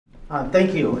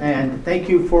Thank you, and thank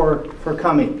you for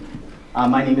coming.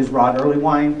 My name is Rod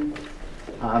Earleywine.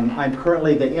 I'm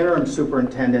currently the interim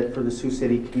superintendent for the Sioux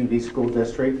City Community School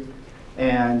District,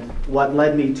 and what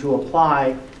led me to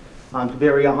apply, to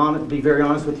be very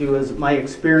honest with you, is my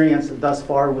experience thus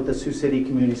far with the Sioux City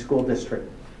Community School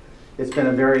District. It's been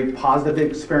a very positive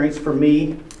experience for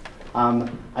me.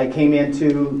 I came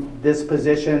into this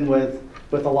position with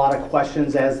a lot of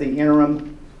questions as the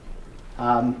interim.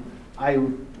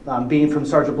 Being from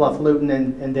Sergeant Bluff Luton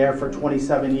and there for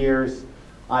 27 years,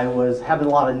 I was having a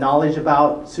lot of knowledge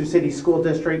about Sioux City School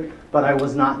District, but I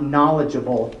was not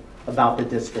knowledgeable about the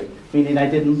district, meaning I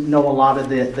didn't know a lot of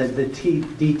the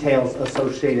details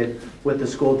associated with the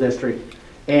school district.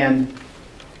 And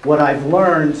what I've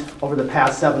learned over the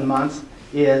past 7 months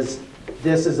is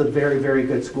this is a very, very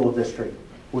good school district.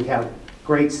 We have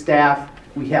great staff.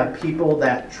 We have people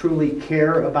that truly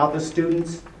care about the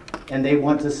students, and they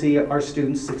want to see our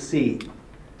students succeed.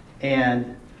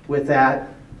 And with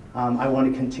that, I want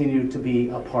to continue to be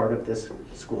a part of this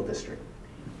school district.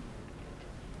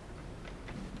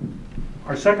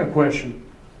 Our second question,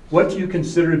 what do you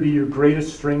consider to be your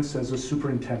greatest strengths as a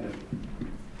superintendent?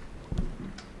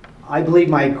 I believe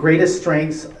my greatest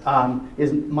strengths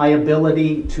is my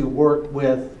ability to work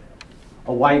with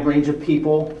a wide range of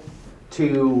people,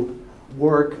 to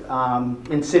work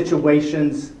in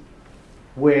situations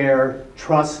where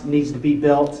trust needs to be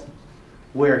built,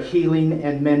 where healing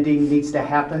and mending needs to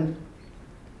happen.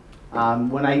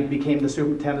 When I became the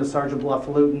superintendent of Sergeant Bluff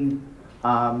Luton,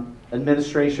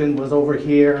 administration was over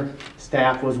here,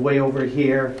 staff was way over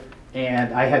here,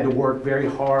 and I had to work very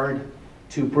hard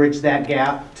to bridge that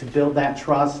gap, to build that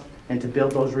trust, and to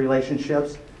build those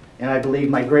relationships. And I believe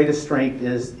my greatest strength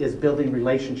is building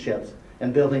relationships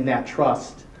and building that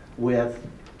trust with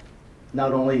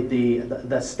not only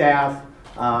the staff,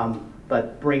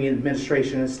 but bringing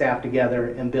administration and staff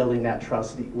together and building that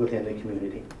trust within the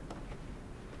community.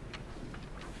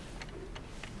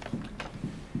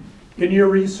 In your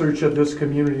research of this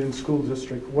community and school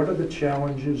district, what are the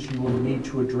challenges you will need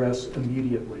to address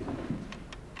immediately?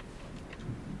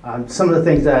 Some of the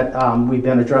things that we've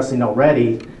been addressing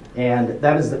already, and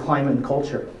that is the climate and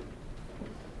culture.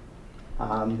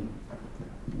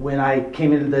 When I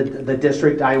came into the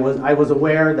district, I was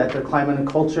aware that the climate and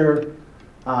culture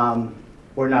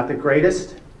were not the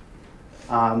greatest.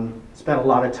 Spent a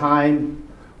lot of time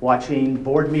watching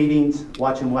board meetings,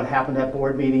 watching what happened at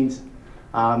board meetings,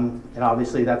 and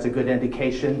obviously that's a good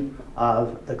indication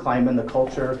of the climate and the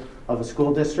culture of a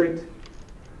school district.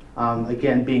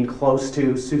 Again, being close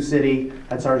to Sioux City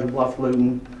at Sergeant Bluff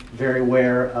Luton, very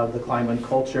aware of the climate and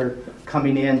culture.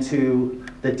 Coming into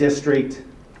the district,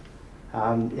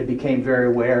 it became very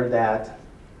aware that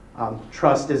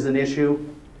trust is an issue,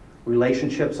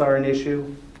 relationships are an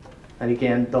issue, and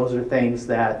again, those are things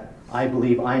that I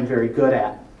believe I'm very good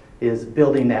at, is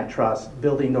building that trust,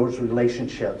 building those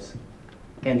relationships,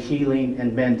 and healing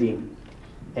and mending,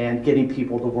 and getting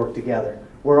people to work together.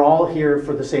 We're all here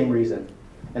for the same reason,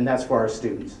 and that's for our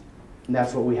students. And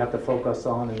that's what we have to focus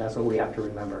on, and that's what we have to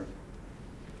remember.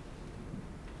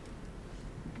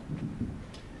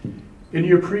 In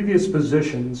your previous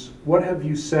positions, what have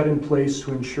you set in place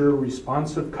to ensure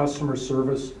responsive customer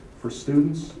service for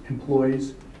students,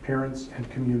 employees, parents, and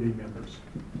community members?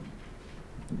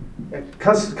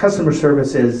 Customer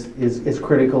service is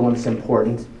critical and it's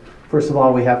important. First of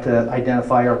all, we have to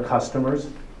identify our customers.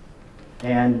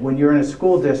 And when you're in a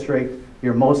school district,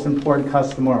 your most important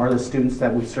customer are the students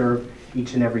that we serve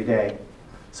each and every day.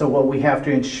 So what we have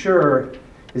to ensure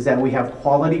is that we have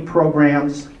quality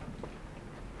programs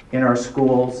in our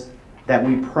schools, that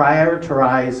we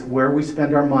prioritize where we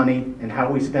spend our money and how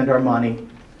we spend our money,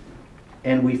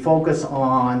 and we focus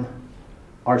on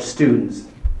our students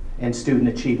and student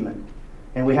achievement.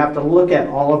 And we have to look at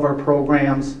all of our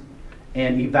programs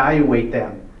and evaluate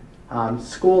them.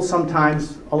 Schools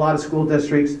sometimes, a lot of school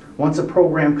districts, once a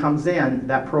program comes in,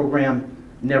 that program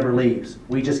never leaves.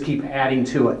 We just keep adding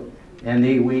to it,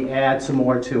 and we add some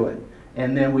more to it,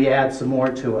 and then we add some more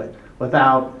to it,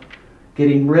 without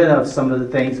getting rid of some of the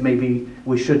things maybe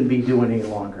we shouldn't be doing any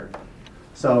longer.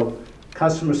 So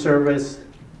customer service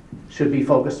should be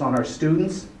focused on our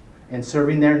students and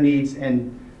serving their needs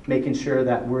and making sure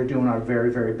that we're doing our very,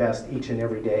 very best each and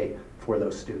every day for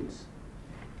those students.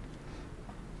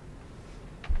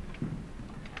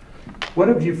 What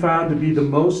have you found to be the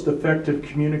most effective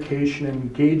communication and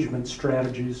engagement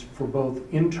strategies for both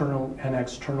internal and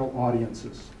external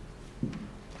audiences?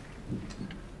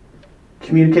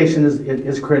 Communication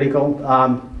is critical.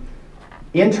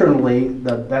 Internally,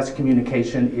 the best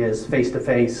communication is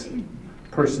face-to-face,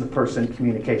 person-to-person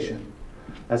communication.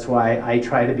 That's why I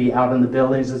try to be out in the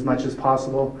buildings as much as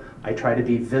possible. I try to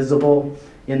be visible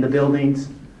in the buildings.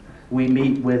 We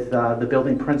meet with the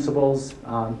building principals.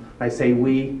 I say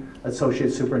we,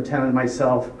 associate superintendent and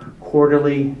myself,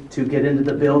 quarterly to get into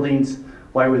the buildings.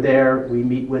 While we're there, we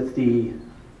meet with the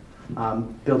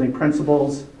building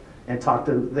principals and talk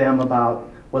to them about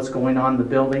what's going on in the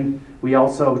building. We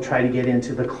also try to get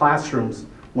into the classrooms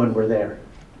when we're there.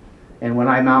 And when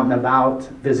I'm out and about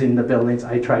visiting the buildings,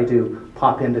 I try to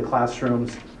pop into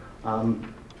classrooms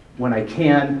when I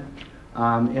can.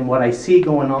 And what I see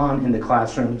going on in the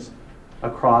classrooms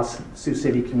across Sioux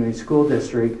City Community School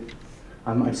District,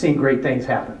 I'm seeing great things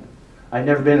happen. I've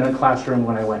never been in a classroom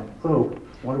when I went, oh,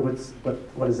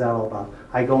 what is that all about?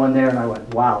 I go in there and I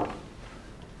went, wow,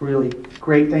 really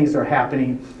great things are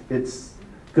happening. It's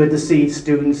good to see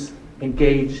students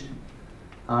engaged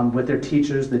with their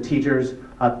teachers, the teachers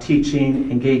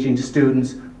teaching, engaging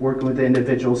students, working with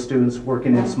individual students,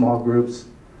 working in small groups.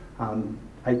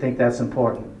 I think that's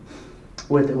important.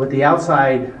 With the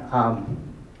outside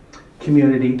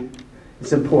community,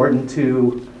 it's important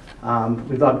to,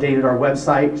 we've updated our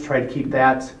website to try to keep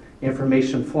that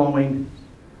information flowing,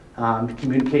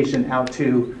 communication out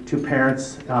to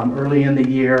parents early in the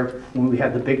year when we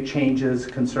had the big changes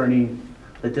concerning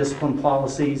the discipline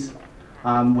policies.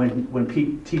 When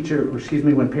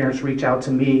parents reach out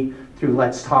to me through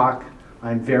Let's Talk,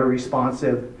 I'm very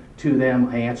responsive to them.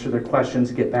 I answer their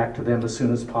questions, get back to them as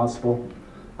soon as possible.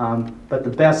 But the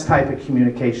best type of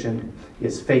communication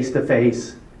is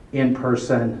face-to-face, in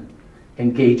person,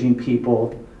 engaging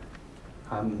people.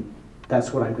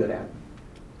 That's what I'm good at.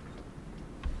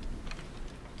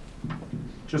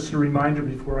 Just a reminder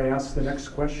before I ask the next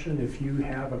question, if you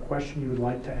have a question you would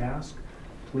like to ask,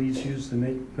 please use the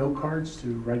note cards to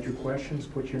write your questions,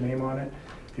 put your name on it.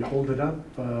 If you hold it up,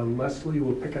 Leslie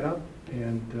will pick it up,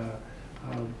 and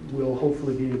we'll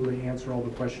hopefully be able to answer all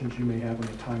the questions you may have in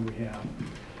the time we have.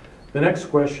 The next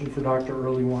question for Dr.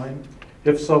 Earleywine: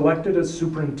 if selected as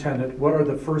superintendent, what are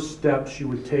the first steps you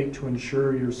would take to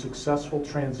ensure your successful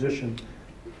transition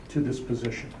to this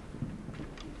position?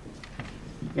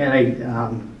 And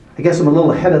I guess I'm a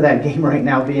little ahead of that game right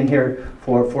now, being here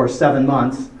for 7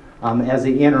 months as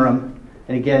the interim.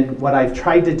 And again, what I've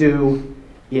tried to do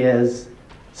is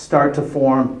start to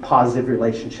form positive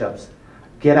relationships.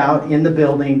 Get out in the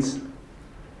buildings,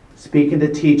 speaking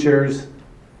to teachers,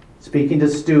 speaking to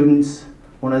students.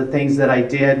 One of the things that I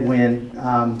did when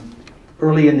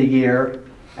early in the year,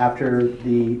 after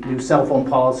the new cell phone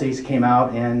policies came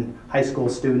out and high school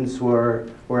students were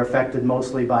affected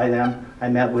mostly by them, I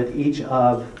met with each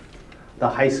of the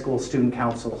high school student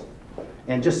councils.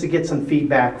 And just to get some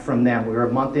feedback from them. We were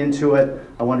a month into it.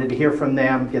 I wanted to hear from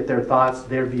them, get their thoughts,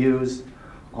 their views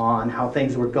on how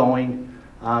things were going.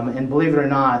 And believe it or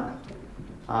not,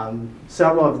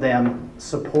 several of them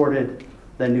supported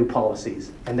the new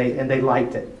policies, and they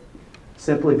liked it,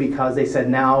 simply because they said,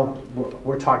 now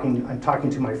I'm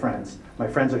talking to my friends. My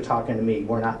friends are talking to me.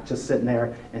 We're not just sitting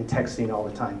there and texting all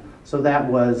the time. So that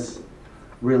was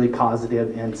really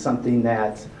positive and something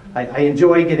that I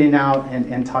enjoy getting out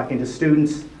and talking to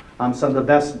students. Some of the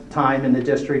best time in the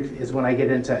district is when I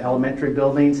get into elementary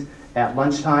buildings at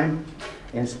lunchtime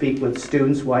and speak with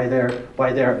students while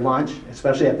they're at lunch,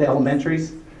 especially at the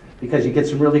elementaries, because you get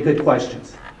some really good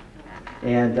questions.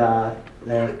 And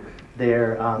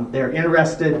they're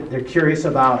interested, they're curious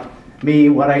about me,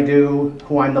 what I do,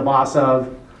 who I'm the boss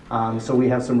of. So we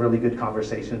have some really good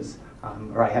conversations,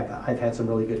 or I've had some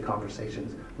really good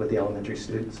conversations with the elementary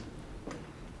students.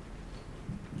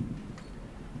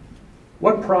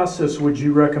 What process would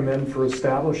you recommend for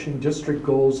establishing district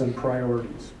goals and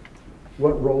priorities?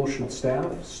 What role should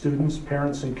staff, students,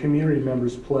 parents, and community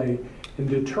members play in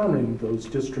determining those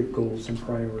district goals and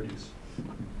priorities?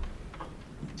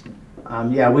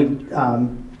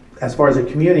 As far as the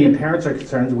community and parents are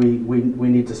concerned, we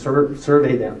need to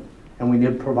survey them, and we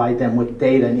need to provide them with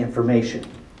data and information.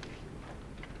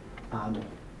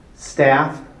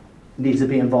 Staff needs to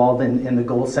be involved in the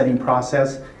goal setting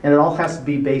process, and it all has to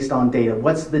be based on data.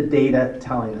 What's the data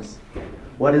telling us?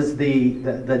 What is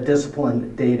the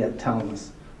discipline data telling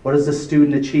us? What is the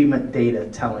student achievement data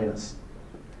telling us?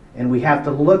 And we have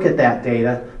to look at that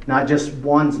data, not just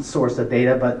one source of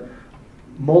data, but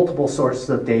multiple sources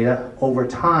of data over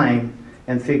time,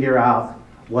 and figure out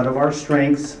what are our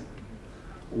strengths,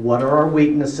 what are our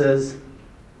weaknesses,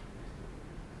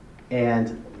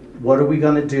 and what are we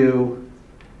going to do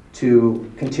to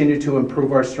continue to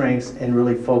improve our strengths and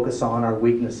really focus on our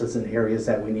weaknesses and areas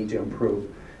that we need to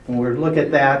improve. And when we look at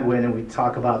that, when we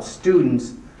talk about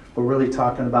students, we're really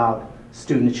talking about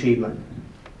student achievement.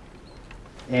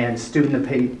 And student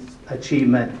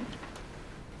achievement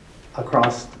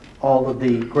across all of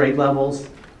the grade levels,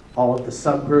 all of the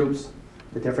subgroups,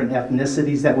 the different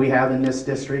ethnicities that we have in this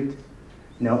district,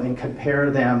 and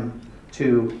compare them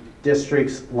to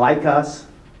districts like us,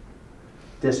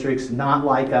 districts not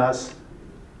like us,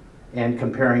 and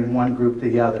comparing one group to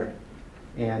the other.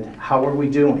 And how are we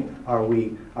doing? Are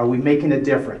we making a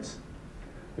difference?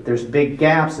 If there's big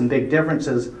gaps and big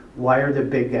differences, why are there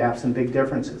big gaps and big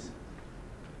differences?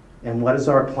 And what is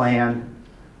our plan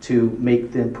to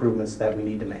make the improvements that we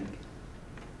need to make?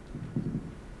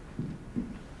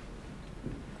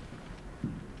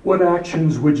 What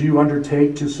actions would you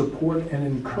undertake to support and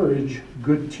encourage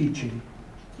good teaching?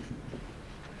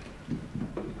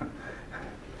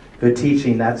 Good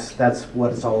teaching, that's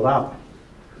what it's all about.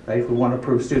 Right? If we want to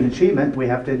improve student achievement, we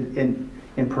have to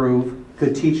improve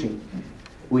good teaching.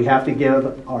 We have to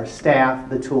give our staff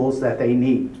the tools that they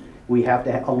need. We have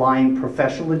to align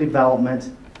professional development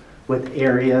with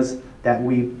areas that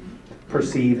we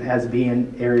perceive as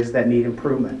being areas that need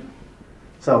improvement.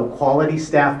 So quality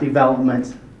staff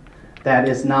development that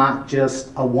is not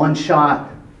just a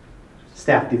one-shot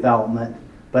staff development,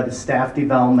 but a staff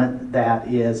development that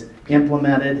is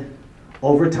implemented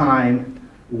over time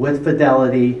with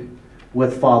fidelity,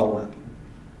 with follow-up.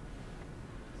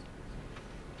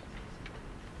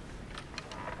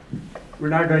 We're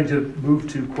now going to move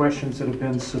to questions that have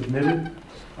been submitted.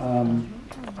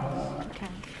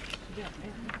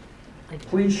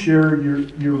 Please share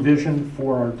your vision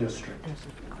for our district.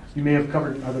 You may have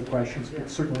covered other questions, but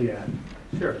certainly add.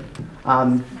 Sure.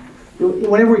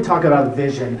 Whenever we talk about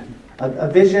a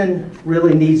vision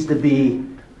really needs to be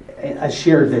a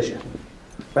shared vision,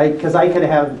 right? Because I could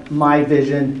have my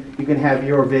vision, you can have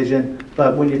your vision,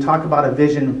 but when you talk about a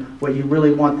vision, what you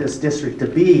really want this district to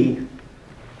be,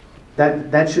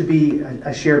 that should be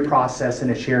a shared process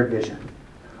and a shared vision.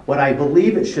 What I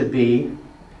believe it should be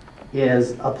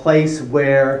is a place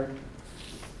where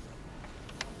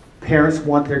parents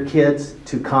want their kids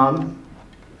to come.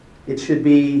 It should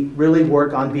be really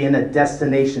work on being a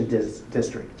destination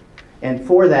district. And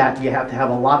for that, you have to have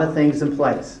a lot of things in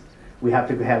place. We have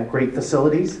to have great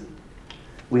facilities.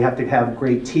 We have to have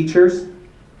great teachers.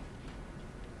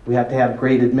 We have to have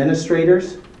great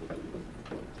administrators.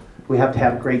 We have to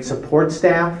have great support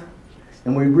staff.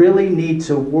 And we really need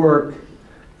to work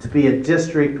to be a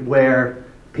district where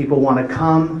people want to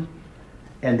come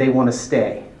and they want to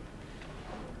stay.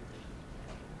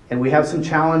 And we have some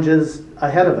challenges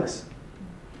ahead of us.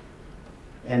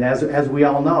 And as we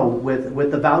all know,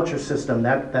 with the voucher system,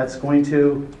 that's going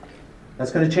to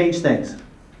change things.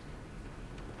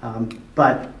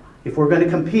 But if we're going to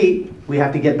compete, we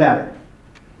have to get better.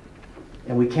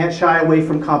 And we can't shy away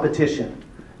from competition.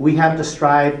 We have to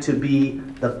strive to be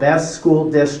the best school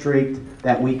district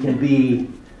that we can be,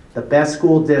 the best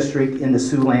school district in the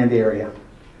Siouxland area.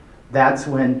 That's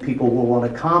when people will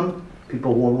want to come,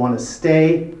 people will want to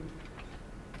stay,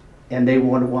 and they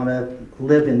want to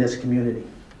live in this community,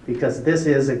 because this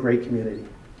is a great community.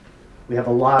 We have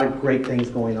a lot of great things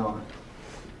going on.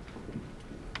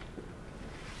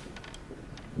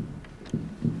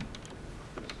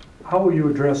 How will you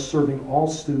address serving all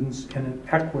students in an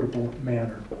equitable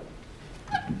manner?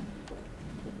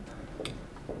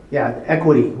 Yeah,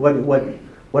 equity.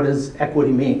 What does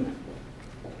equity mean?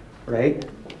 Right?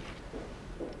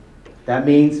 That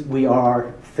means we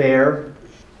are fair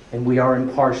and we are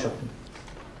impartial.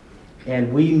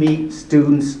 And we meet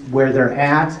students where they're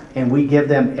at and we give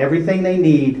them everything they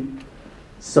need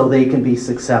so they can be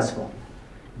successful.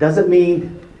 Doesn't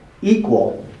mean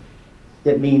equal,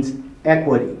 it means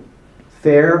equity.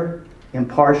 Fair,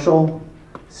 impartial,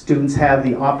 students have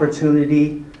the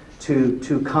opportunity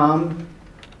to come.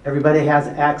 Everybody has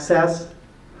access.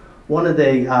 One of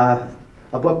the,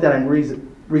 a book that I'm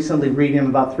recently reading,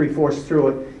 about 3/4 through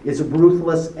it, is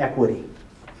Ruthless Equity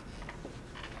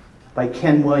by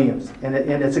Ken Williams. And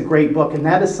it's a great book. And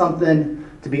that is something,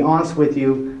 to be honest with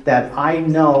you, that I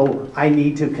know I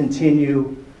need to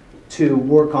continue to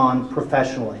work on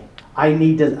professionally. I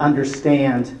need to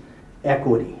understand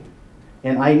equity.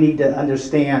 And I need to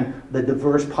understand the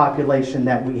diverse population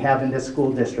that we have in this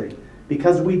school district,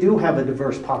 because we do have a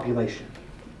diverse population.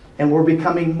 And we're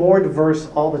becoming more diverse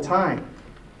all the time.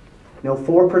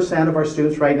 4% of our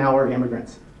students right now are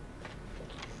immigrants.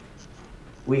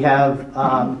 We have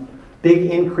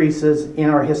big increases in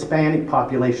our Hispanic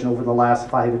population over the last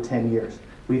 5 to 10 years.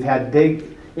 We've had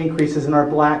big increases in our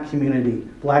black community,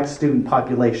 black student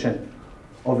population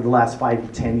over the last 5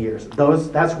 to 10 years.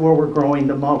 That's where we're growing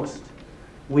the most.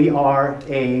 We are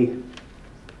a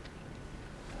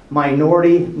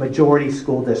minority-majority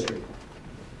school district.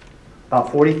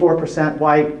 About 44%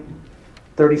 white,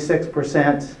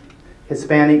 36%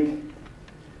 Hispanic,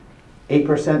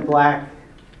 8% Black,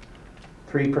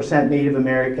 3% Native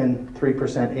American,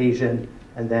 3% Asian,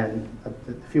 and then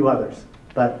a few others.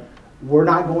 But we're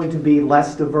not going to be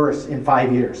less diverse in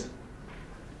 5 years.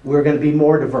 We're going to be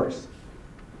more diverse.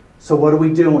 So what are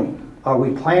we doing? Are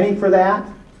we planning for that?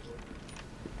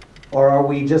 Or are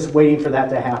we just waiting for that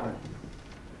to happen?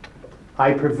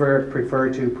 I prefer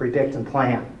to predict and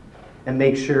plan and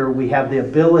make sure we have the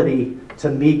ability to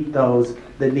meet the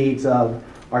needs of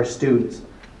our students.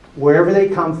 Wherever they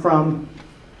come from,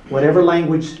 whatever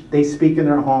language they speak in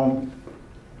their home,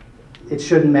 it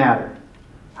shouldn't matter.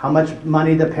 How much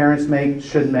money the parents make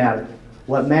shouldn't matter.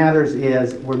 What matters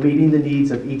is we're meeting the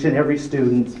needs of each and every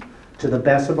student to the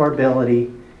best of our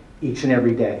ability each and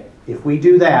every day. If we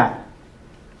do that,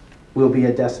 we'll be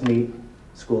a Destiny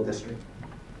school district.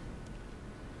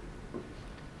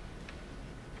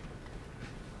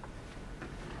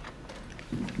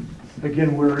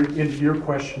 Again, we're into your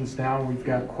questions now. We've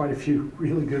got quite a few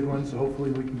really good ones.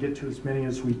 Hopefully we can get to as many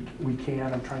as we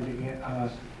can. I'm trying to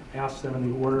ask them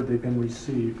in the order they've been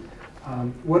received.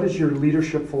 What is your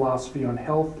leadership philosophy on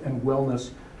health and wellness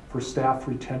for staff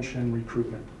retention and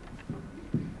recruitment?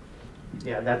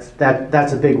 Yeah,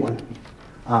 that's a big one.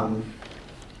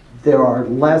 There are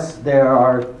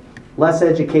less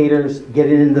educators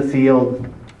getting in the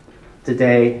field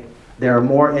today. There are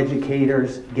more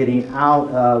educators getting out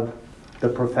of the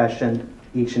profession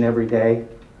each and every day.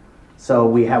 So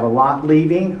we have a lot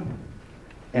leaving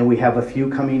and we have a few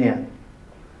coming in.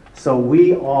 So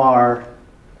we are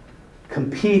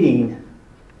competing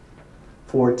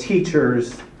for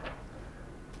teachers,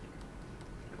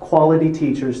 quality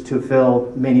teachers, to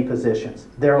fill many positions.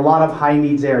 There are a lot of high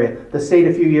needs areas. The state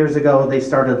a few years ago, they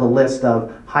started a list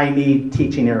of high need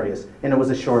teaching areas, and it was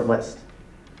a short list,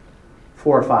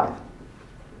 4 or 5.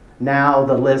 Now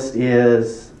the list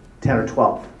is 10 or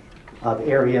 12 of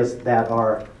areas that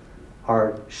are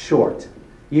short.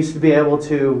 Used to be able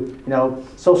to,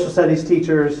 social studies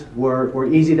teachers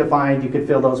were easy to find. You could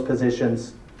fill those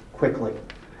positions quickly.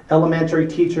 Elementary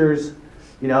teachers,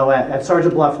 at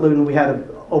Sergeant Bluff Luton, we had an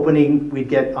opening, we'd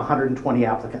get 120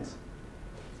 applicants.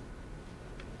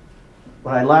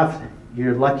 When I left,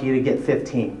 you're lucky to get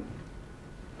 15.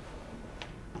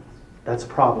 That's a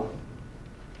problem.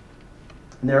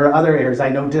 And there are other areas. I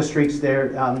know districts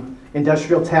there,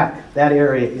 industrial tech, that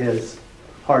area is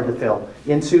hard to fill.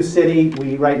 In Sioux City,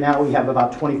 right now we have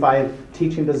about 25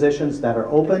 teaching positions that are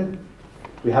open.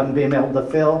 We haven't been able to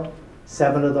fill.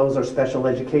 7 of those are special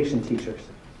education teachers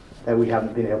that we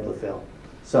haven't been able to fill.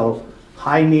 So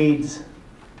high needs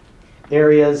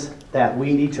areas that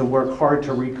we need to work hard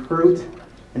to recruit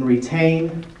and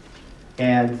retain,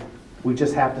 and we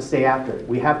just have to stay after it.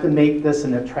 We have to make this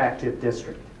an attractive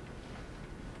district.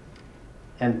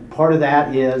 And part of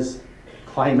that is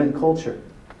climate and culture.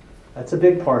 That's a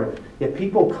big part of it. If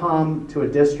people come to a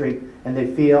district and they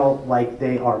feel like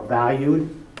they are valued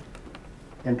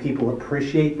and people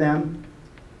appreciate them,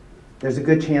 there's a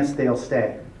good chance they'll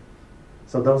stay.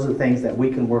 So those are the things that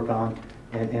we can work on,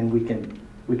 and we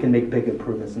can make big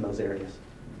improvements in those areas.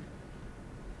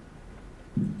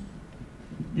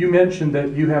 You mentioned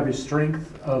that you have a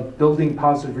strength of building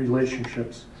positive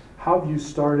relationships. How have you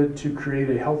started to create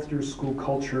a healthier school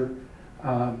culture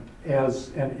as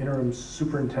an interim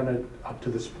superintendent up to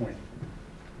this point?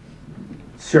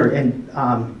 Sure, and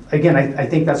again, I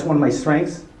think that's one of my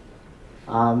strengths.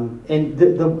 And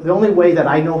the only way that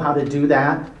I know how to do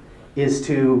that is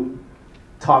to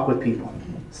talk with people,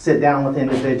 sit down with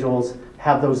individuals,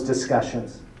 have those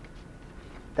discussions.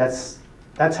 That's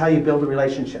how you build a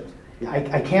relationship.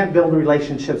 I can't build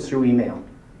relationships through email.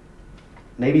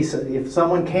 Maybe if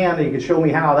someone can, and you can show me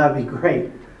how, that would be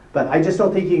great. But I just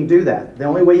don't think you can do that. The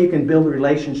only way you can build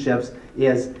relationships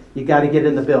is you got to get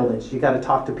in the buildings. You got to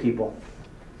talk to people.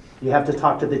 You have to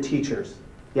talk to the teachers.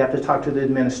 You have to talk to the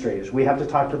administrators. We have to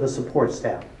talk to the support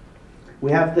staff.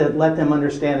 We have to let them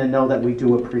understand and know that we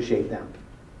do appreciate them.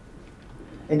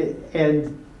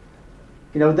 And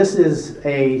this is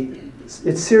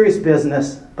it's serious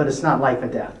business, but it's not life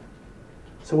and death.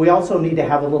 So we also need to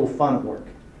have a little fun at work,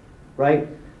 right?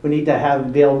 We need to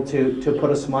be able to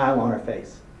put a smile on our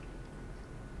face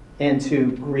and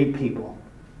to greet people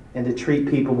and to treat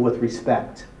people with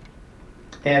respect.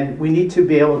 And we need to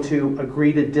be able to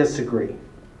agree to disagree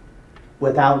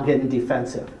without getting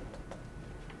defensive.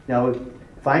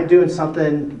 If I'm doing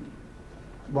something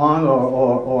wrong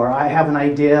or I have an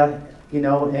idea,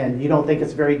 and you don't think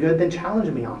it's very good, then challenge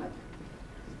me on it.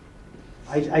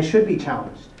 I should be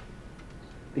challenged.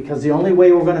 Because the only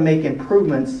way we're going to make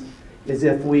improvements is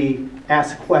if we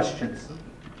ask questions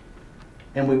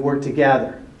and we work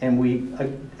together and we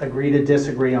agree to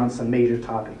disagree on some major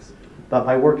topics. But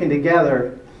by working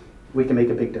together, we can make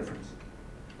a big difference.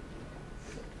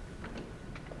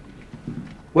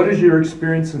 What is your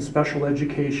experience in special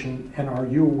education, and are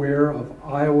you aware of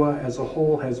Iowa as a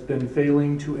whole has been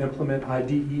failing to implement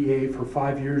IDEA for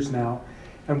 5 years now?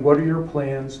 And what are your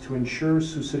plans to ensure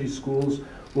Sioux City schools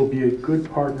will be a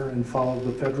good partner and follow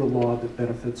the federal law that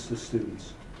benefits the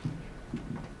students?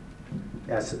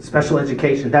 Yes, special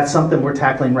education, that's something we're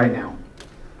tackling right now.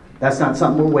 That's not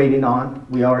something we're waiting on.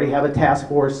 We already have a task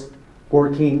force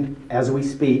working as we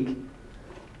speak.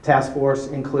 Task force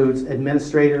includes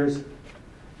administrators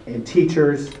and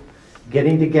teachers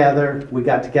getting together. We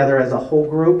got together as a whole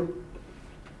group,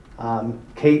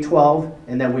 K-12,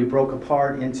 and then we broke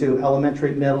apart into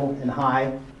elementary, middle, and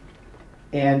high.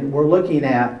 And we're looking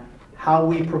at how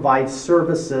we provide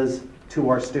services to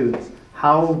our students,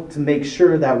 how to make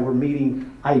sure that we're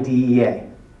meeting IDEA.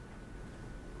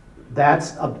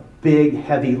 That's a big,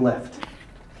 heavy lift.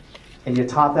 And you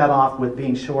top that off with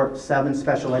being short 7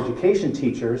 special education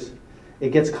teachers,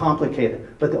 it gets complicated.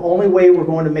 But the only way we're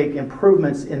going to make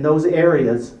improvements in those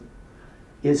areas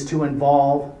is to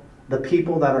involve the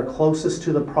people that are closest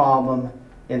to the problem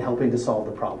in helping to solve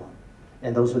the problem.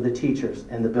 And those are the teachers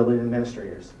and the building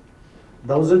administrators.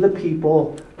 Those are the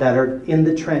people that are in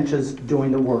the trenches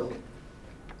doing the work.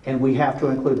 And we have to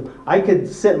include them. I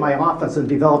could sit in my office and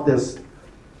develop this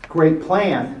great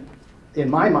plan. In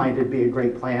my mind, it'd be a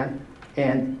great plan,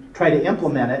 and try to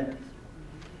implement it,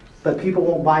 but people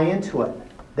won't buy into it.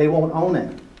 They won't own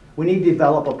it. We need to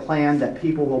develop a plan that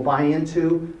people will buy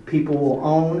into, people will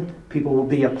own, people will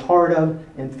be a part of,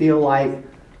 and feel like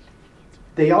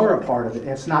they are a part of it.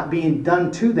 It's not being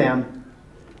done to them,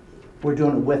 we're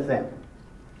doing it with them.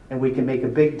 And we can make a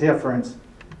big difference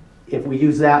if we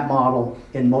use that model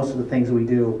in most of the things we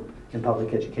do in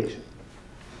public education.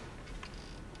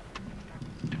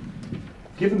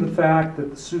 Given the fact that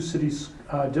the Sioux City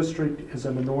district is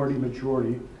a minority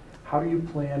majority, how do you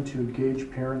plan to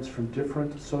engage parents from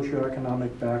different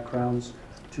socioeconomic backgrounds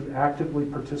to actively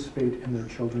participate in their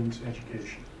children's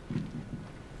education?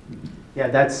 Yeah,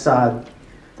 that's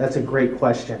a great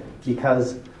question,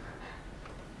 because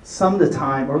some of the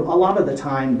time, or a lot of the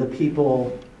time, the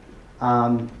people,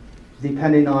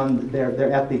 depending on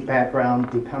their ethnic background,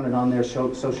 depending on their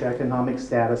socioeconomic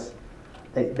status,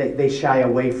 they shy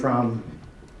away from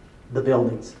the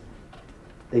buildings.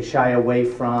 They shy away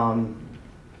from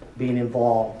being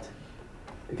involved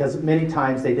because many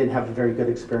times they didn't have a very good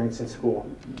experience in school.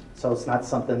 So it's not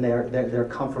something they're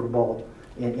comfortable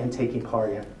in taking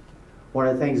part in. One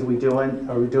of the things we're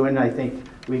doing, I think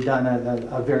we've done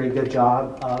a very good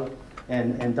job of,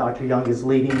 and Dr. Young is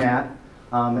leading that,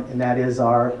 and that is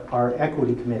our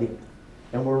equity committee.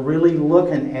 And we're really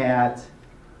looking at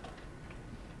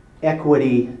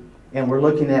equity, and we're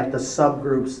looking at the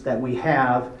subgroups that we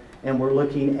have, and we're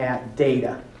looking at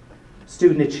data,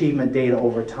 student achievement data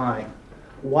over time.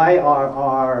 Why are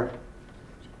our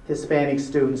Hispanic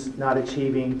students not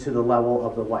achieving to the level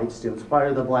of the white students? Why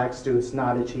are the black students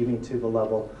not achieving to the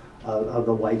level of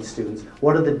the white students?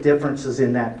 What are the differences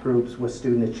in that groups with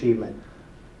student achievement?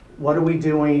 What are we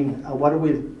doing,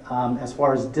 as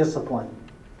far as discipline?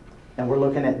 And we're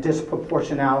looking at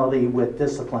disproportionality with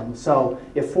discipline. So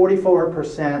if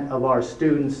 44% of our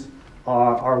students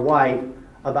are white,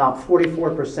 about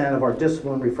 44% of our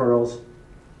discipline referrals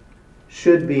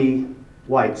should be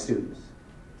white students.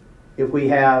 If we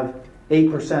have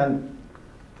 8%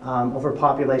 of our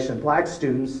population black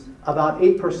students, about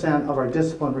 8% of our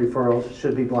discipline referrals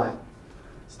should be black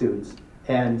students.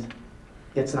 And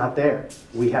it's not there.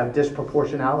 We have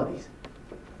disproportionalities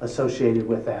associated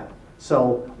with that.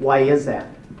 So why is that?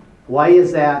 Why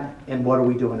is that, and what are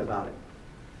we doing about it?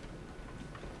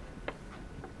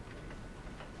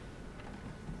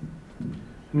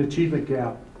 An achievement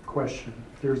gap question.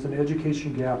 There's an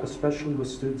education gap, especially with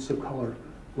students of color.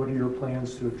 What are your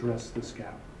plans to address this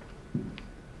gap?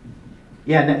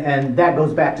 Yeah, and that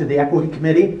goes back to the equity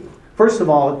committee. First of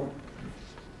all,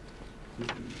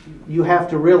 you have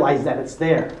to realize that it's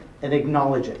there and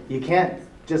acknowledge it. You can't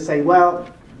just say, well,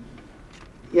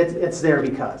 it's there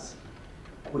because.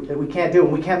 We can't do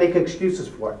it. We can't make excuses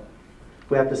for it.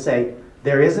 We have to say,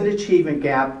 there is an achievement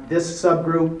gap. This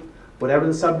subgroup, whatever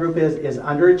the subgroup is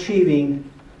underachieving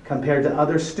compared to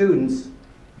other students.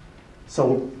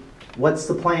 So what's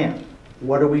the plan?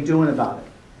 What are we doing about it?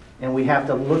 And we have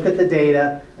to look at the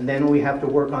data, and then we have to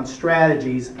work on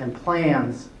strategies and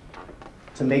plans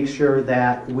to make sure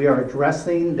that we are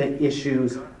addressing the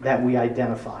issues that we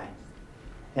identify,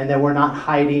 and that we're not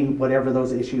hiding whatever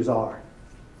those issues are.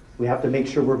 We have to make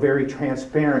sure we're very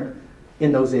transparent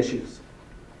in those issues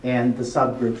and the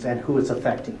subgroups and who it's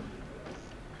affecting.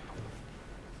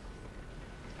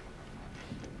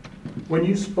 When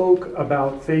you spoke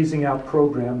about phasing out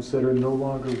programs that are no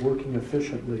longer working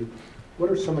efficiently,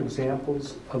 what are some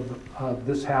examples of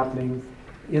this happening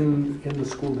in the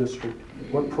school district?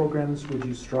 What programs would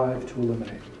you strive to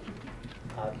eliminate?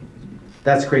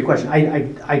 That's a great question.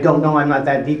 I don't know. I'm not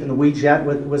that deep in the weeds yet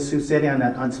with Sioux City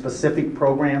on specific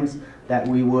programs that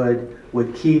we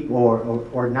would keep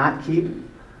or not keep.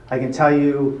 I can tell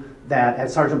you that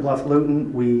at Sergeant Bluff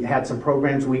Luton, we had some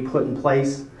programs we put in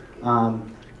place.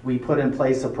 We put in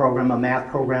place a program, a math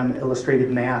program,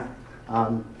 illustrated math,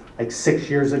 like 6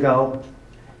 years ago,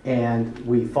 and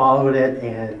we followed it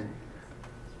and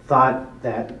thought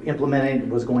that implementing it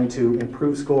was going to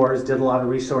improve scores, did a lot of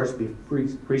research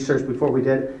before we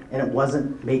did, and it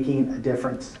wasn't making a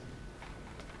difference.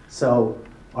 So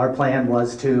our plan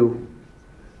was to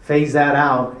phase that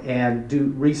out and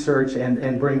do research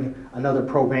and bring another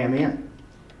program in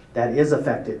that is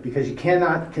effective, because you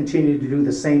cannot continue to do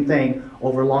the same thing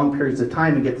over long periods of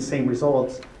time and get the same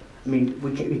results. I mean,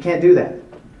 we can't do that.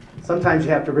 Sometimes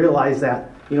you have to realize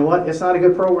that, you know what, it's not a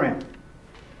good program.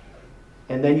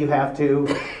 And then you have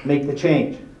to make the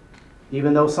change.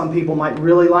 Even though some people might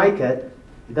really like it,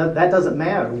 that doesn't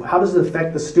matter. How does it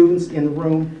affect the students in the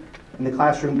room, in the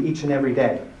classroom each and every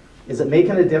day? Is it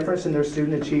making a difference in their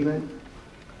student achievement?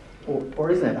 Or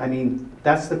isn't it? I mean,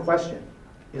 that's the question.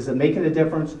 Is it making a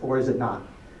difference or is it not?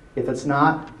 If it's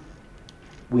not,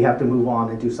 we have to move on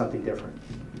and do something different.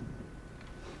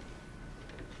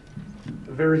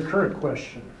 A very current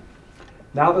question.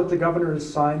 Now that the governor has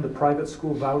signed the private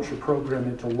school voucher program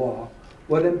into law,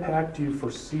 what impact do you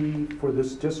foresee for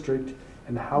this district,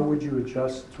 and how would you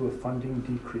adjust to a funding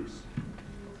decrease?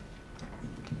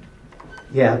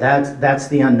 Yeah, that's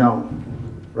the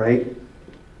unknown, right?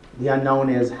 The unknown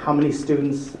is how many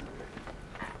students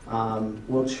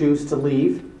will choose to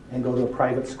leave and go to a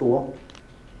private school,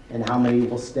 and how many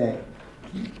will stay.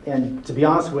 And to be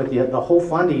honest with you, the whole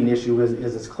funding issue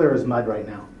is as clear as mud right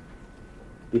now,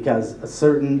 because a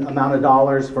certain amount of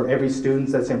dollars for every student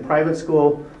that's in private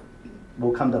school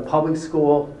will come to public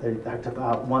school. That's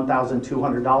about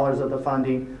 $1,200 of the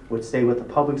funding would stay with the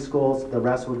public schools. The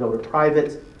rest would go to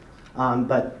private.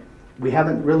 But we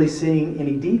haven't really seen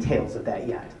any details of that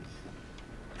yet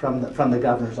from the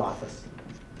governor's office.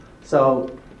 So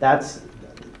that's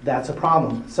a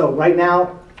problem. So right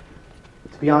now,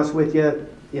 to be honest with you,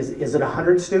 is it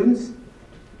 100 students?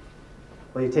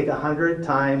 Well, you take 100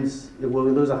 times, will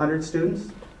we lose 100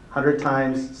 students? 100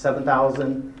 times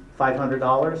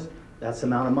 $7,500, that's the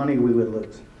amount of money we would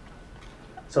lose.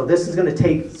 So this is going to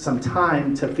take some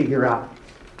time to figure out.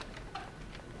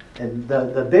 And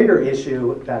the bigger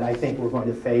issue that I think we're going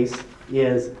to face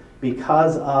is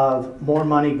because of more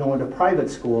money going to private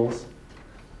schools,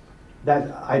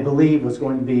 that I believe was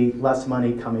going to be less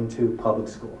money coming to public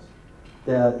schools.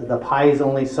 The pie is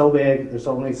only so big, there's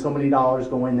only so many dollars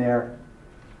going there.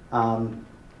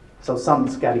 So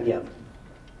something's got to give.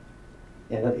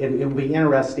 And it will be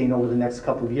interesting over the next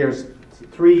couple of years.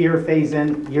 3-year phase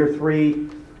in, year 3,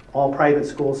 all private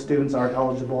school students are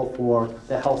eligible for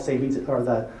the health savings or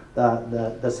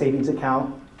the savings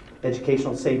account,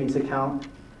 educational savings account.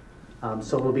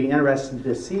 So it'll be interesting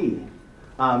to see.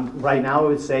 Right now I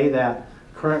would say that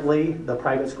currently the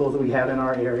private schools that we have in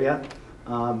our area,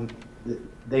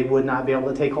 they would not be able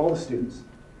to take all the students.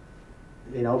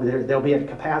 You know, they'll be at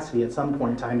capacity at some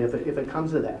point in time if it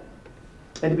comes to that.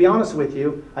 And to be honest with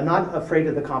you, I'm not afraid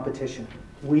of the competition.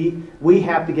 We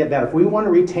have to get better. If we want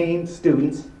to retain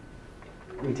students,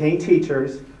 retain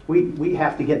teachers, we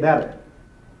have to get better.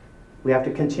 We have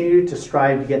to continue to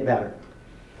strive to get better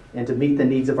and to meet the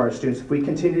needs of our students. If we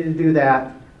continue to do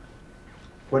that,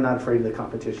 we're not afraid of the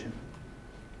competition.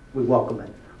 We welcome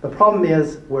it. The problem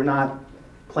is we're not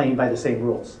playing by the same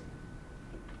rules.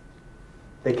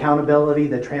 The accountability,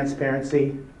 the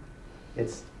transparency,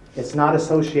 it's not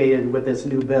associated with this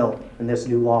new bill and this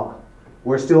new law.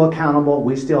 We're still accountable.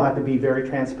 We still have to be very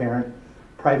transparent.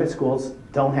 Private schools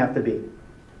don't have to be.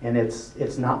 And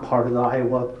it's not part of the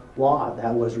Iowa law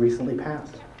that was recently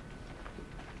passed.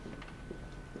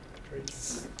 Great.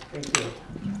 Thank you.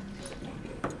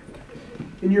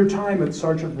 In your time at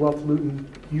Sergeant Bluff Luton,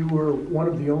 you were one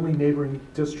of the only neighboring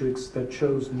districts that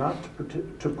chose not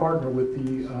to partner with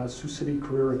the Sioux City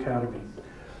Career Academy.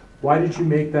 Why did you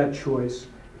make that choice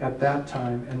at that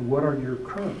time, and what are your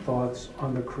current thoughts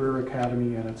on the Career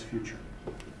Academy and its future?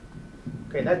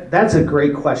 Okay, that's a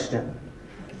great question.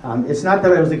 It's not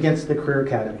that I was against the Career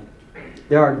Academy.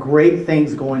 There are great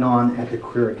things going on at the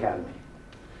Career Academy.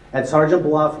 At Sergeant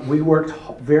Bluff, we worked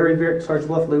Sergeant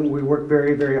Bluff Luton, we worked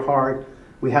very, very hard.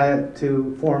 We had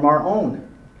to form our own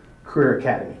Career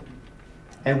Academy.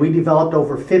 And we developed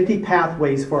over 50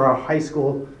 pathways for our high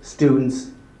school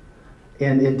students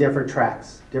in different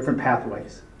tracks, different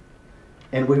pathways.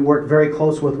 And we worked very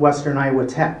close with Western Iowa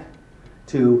Tech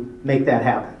to make that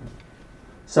happen.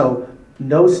 So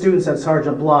no students at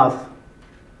Sergeant Bluff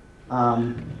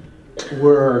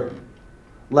were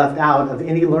left out of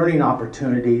any learning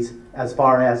opportunities as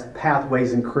far as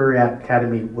pathways and career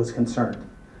academy was concerned.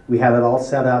 We had it all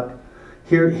set up.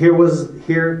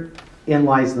 Herein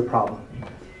lies the problem.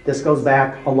 This goes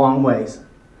back a long ways.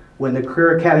 When the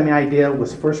Career Academy idea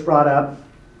was first brought up,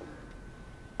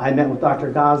 I met with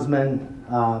Dr. Gosman,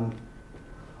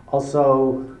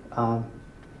 also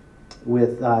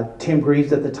with Tim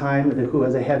Greaves at the time, who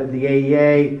was the head of the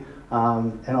AEA,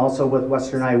 and also with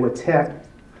Western Iowa Tech,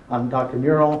 Dr.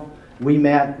 Murrell. We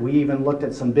met, we even looked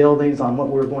at some buildings on what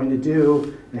we were going to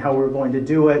do and how we were going to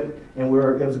do it, and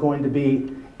it was going to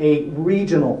be a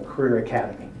regional career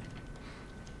academy.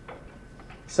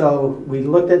 So we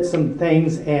looked at some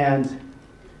things, and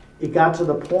it got to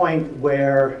the point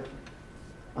where,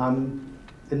 and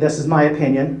this is my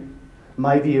opinion,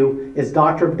 my view, is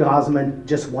Dr. Gosman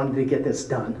just wanted to get this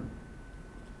done.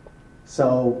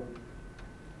 So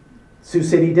Sioux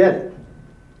City did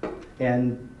it.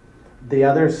 And the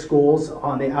other schools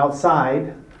on the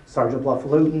outside, Sergeant Bluff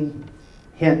Luton,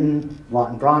 Hinton,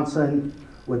 Lawton Bronson,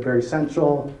 Woodbury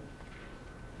Central,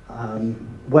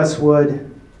 Westwood,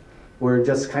 were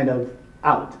just kind of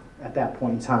out at that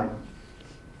point in time.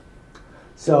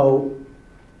 So,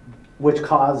 which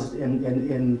caused,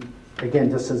 again,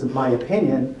 this is my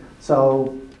opinion,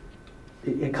 so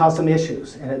it caused some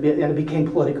issues, and it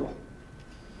became political.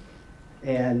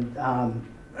 And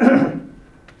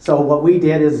so what we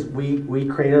did is we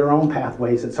created our own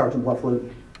pathways at Sergeant Bluff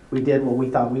Luton. We did what we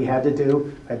thought we had to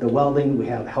do. We had the welding, we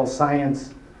have health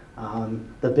science,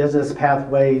 the business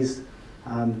pathways.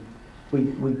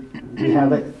 We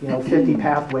have it, 50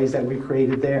 pathways that we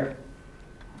created there.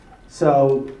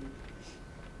 So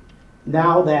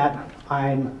now that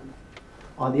I'm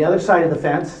on the other side of the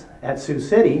fence at Sioux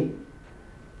City,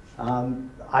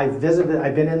 I've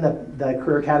been in the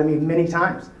Career Academy many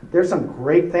times. There's some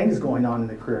great things going on in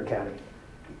the Career Academy.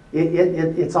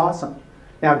 It's awesome.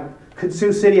 Now, could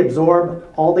Sioux City absorb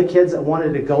all the kids that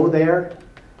wanted to go there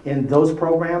in those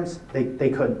programs? They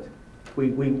couldn't.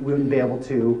 We wouldn't be able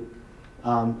to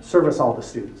service all the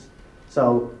students.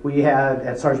 So we had,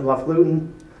 at Sergeant Bluff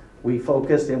Luton, we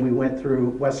focused and we went through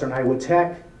Western Iowa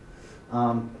Tech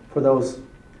for those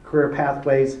career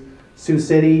pathways. Sioux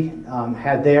City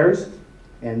had theirs,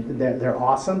 and they're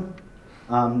awesome.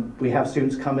 We have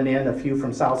students coming in, a few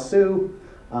from South Sioux,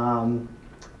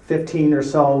 15 or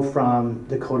so from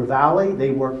Dakota Valley.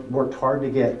 They worked hard to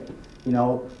get,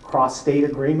 cross-state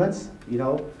agreements.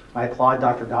 I applaud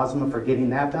Dr. Gosman for getting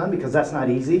that done, because that's not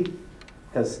easy,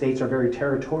 because states are very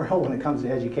territorial when it comes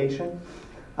to education.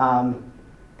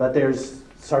 But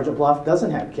Sergeant Bluff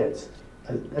doesn't have kids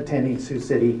attending Sioux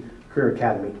City Career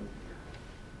Academy.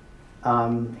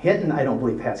 Hinton, I don't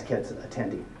believe, has kids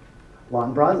attending.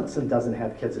 Lawton Bronson doesn't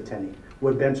have kids attending.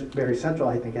 Woodbury Central,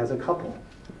 I think, has a couple.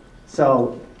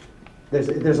 So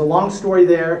there's a long story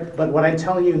there, but what I'm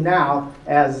telling you now,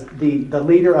 as the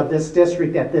leader of this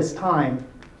district at this time,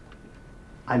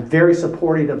 I'm very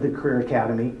supportive of the Career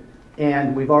Academy,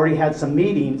 and we've already had some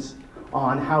meetings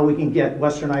on how we can get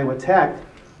Western Iowa Tech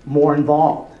more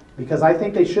involved, because I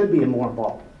think they should be more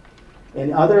involved.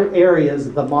 In other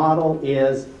areas, the model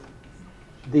is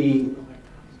the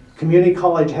community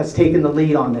college has taken the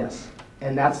lead on this,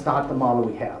 and that's not the model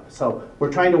we have. So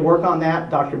we're trying to work on that.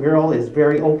 Dr. Murrell is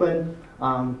very open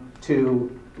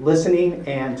to listening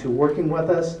and to working with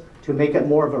us to make it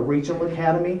more of a regional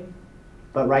academy,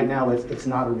 but right now it's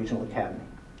not a regional academy.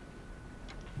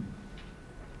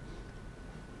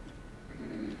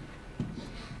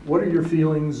 What are your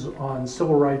feelings on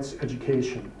civil rights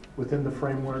education within the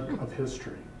framework of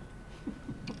history?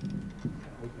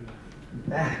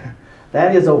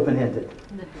 That is open-ended.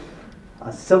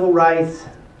 Civil rights,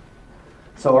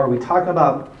 so are we talking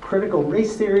about critical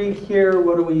race theory here?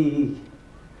 What are we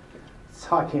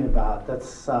talking about?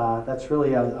 That's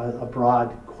really a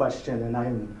broad question, and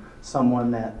I'm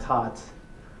someone that taught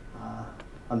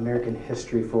American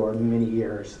history for many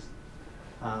years.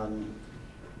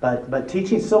 But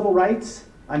teaching civil rights,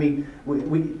 I mean,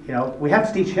 we have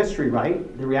to teach history,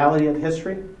 right? The reality of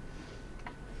history.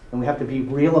 And we have to be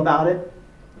real about it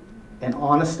and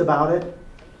honest about it.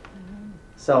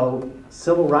 So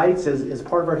civil rights is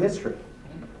part of our history.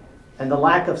 And the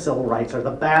lack of civil rights, or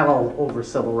the battle over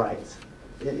civil rights,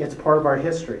 it's part of our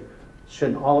history.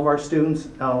 Shouldn't all of our students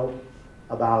know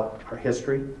about our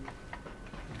history,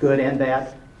 good and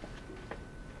bad?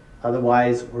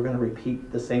 Otherwise, we're going to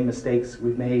repeat the same mistakes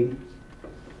we've made.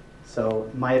 So,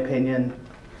 in my opinion,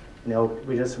 you know,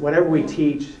 whatever we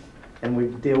teach and we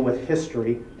deal with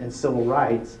history and civil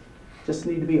rights, just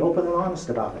need to be open and honest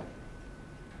about it.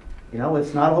 You know,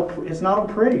 it's not all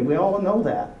pretty. We all know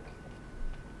that.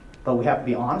 But we have to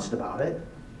be honest about it.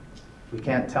 We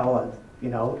can't tell a, you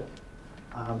know,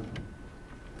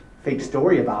 fake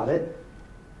story about it.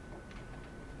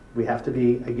 We have to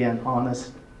be, again,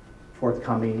 honest,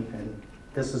 forthcoming, and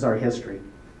this is our history.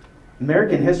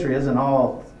 American history isn't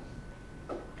all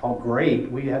great.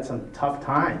 We had some tough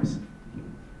times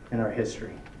in our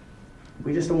history.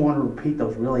 We just don't want to repeat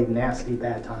those really nasty,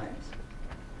 bad times.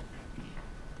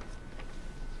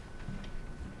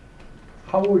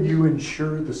 How will you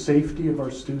ensure the safety of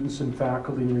our students and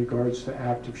faculty in regards to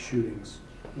active shootings?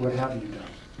 What have you done?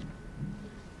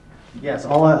 Yes,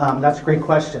 that's a great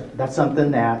question. That's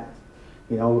something that,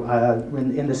 you know,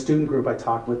 in the student group I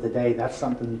talked with today, that's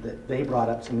something that they brought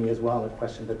up to me as well, a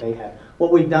question that they had.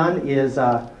 What we've done is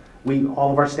all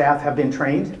of our staff have been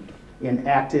trained in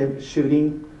active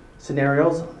shooting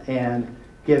scenarios and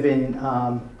given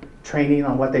training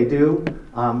on what they do.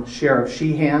 Sheriff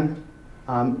Sheehan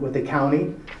with the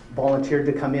county volunteered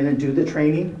to come in and do the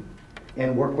training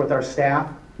and work with our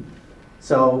staff.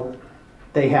 So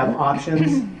they have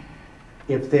options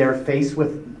if they're faced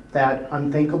with that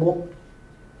unthinkable.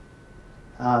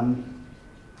 You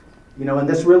know, and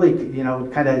this really, you know,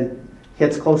 kind of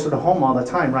hits closer to home all the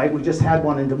time, right? We just had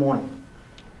one in Des Moines.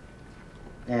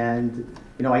 And,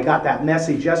 you know, I got that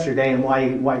message yesterday, and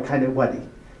what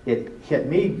it hit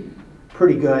me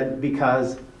pretty good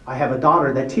because I have a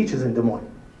daughter that teaches in Des Moines.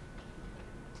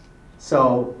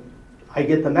 So I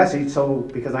get the message,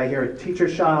 because I hear a teacher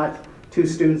shot, 2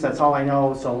 students, that's all I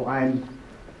know, so I'm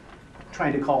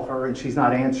trying to call her and she's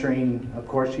not answering. Of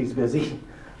course, she's busy.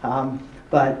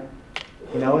 But,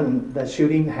 you know, and the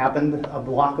shooting happened a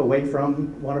block away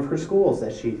from one of her schools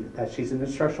that she's an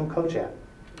instructional coach at.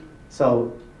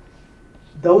 So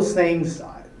those things,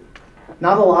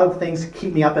 not a lot of things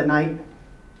keep me up at night,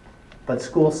 but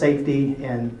school safety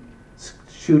and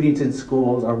shootings in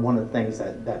schools are one of the things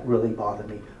that really bother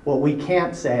me. What we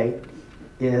can't say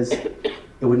is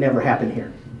it would never happen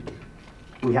here.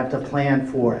 We have to plan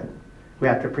for it. We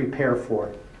have to prepare for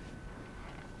it.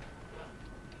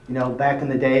 You know, back in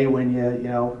the day when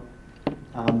you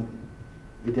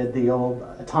did the old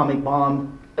atomic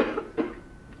bomb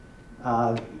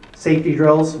safety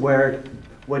drills,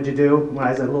 what'd you do when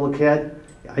I was a little kid?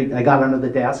 I got under the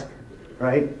desk,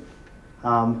 right?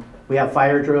 We have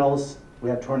fire drills, we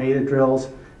have tornado drills,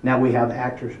 now we have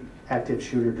active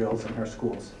shooter drills in our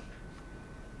schools.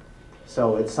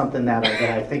 So it's something that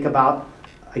I think about.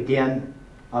 Again,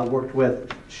 I worked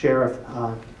with Sheriff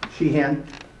Sheehan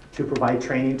to provide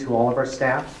training to all of our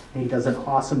staff. He does an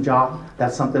awesome job.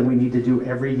 That's something we need to do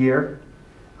every year.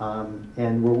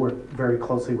 And we'll work very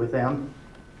closely with them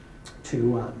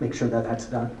to make sure that that's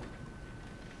done.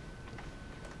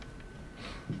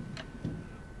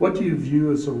 What do you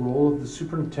view as the role of the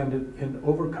superintendent in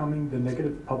overcoming the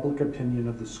negative public opinion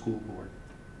of the school board?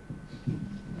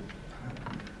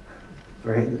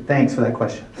 Thanks for that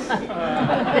question.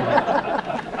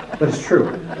 But it's true,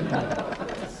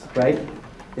 right?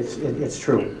 It's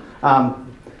true.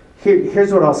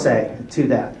 Here's what I'll say to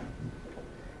that,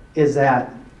 is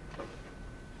that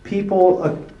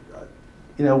people,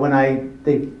 you know,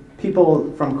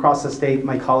 people from across the state,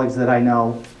 my colleagues that I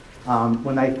know,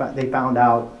 when they found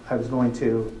out I was going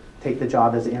to take the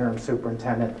job as interim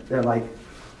superintendent, they're like,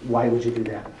 why would you do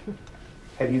that?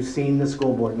 Have you seen the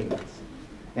school board meetings?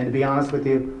 And to be honest with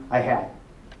you, I had,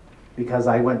 because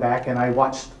I went back and I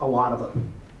watched a lot of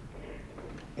them.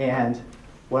 And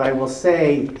what I will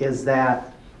say is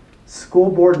that school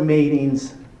board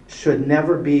meetings should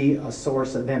never be a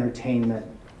source of entertainment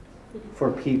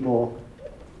for people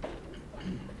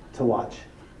to watch.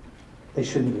 They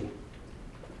shouldn't be.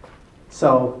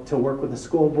 So to work with the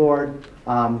school board,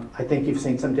 I think you've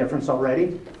seen some difference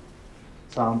already.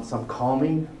 Some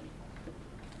calming,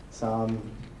 some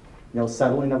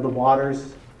settling of the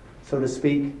waters, so to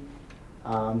speak.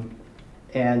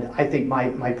 And I think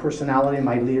my personality and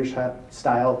my leadership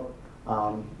style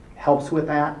helps with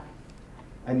that.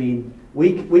 I mean,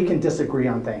 we can disagree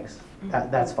on things.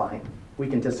 That's fine. We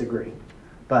can disagree.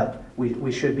 But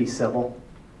we should be civil.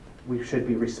 We should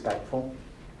be respectful.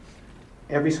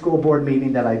 Every school board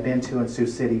meeting that I've been to in Sioux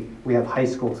City, we have high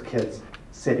school kids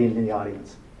sitting in the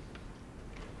audience.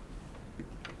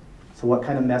 So what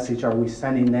kind of message are we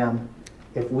sending them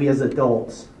if we as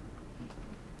adults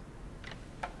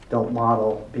don't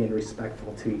model being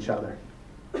respectful to each other?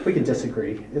 We can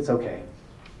disagree, it's okay,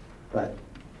 but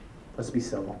let's be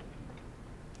civil.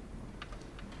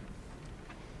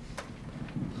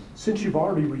 Since you've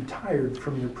already retired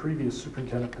from your previous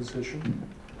superintendent position,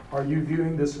 are you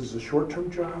viewing this as a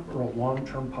short-term job or a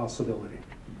long-term possibility?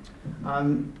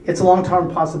 It's a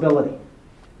long-term possibility.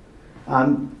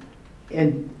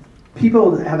 And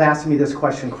people have asked me this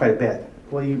question quite a bit.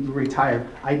 Will you retire?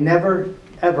 I never,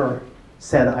 ever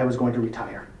said I was going to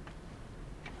retire.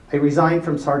 I resigned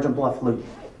from Sergeant Bluff Luton.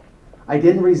 I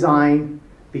didn't resign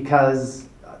because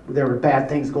there were bad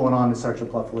things going on in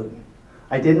Sergeant Bluff Luton.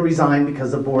 I didn't resign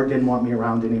because the board didn't want me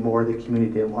around anymore, the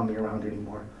community didn't want me around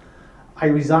anymore. I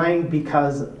resigned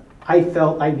because I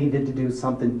felt I needed to do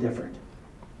something different.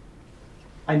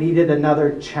 I needed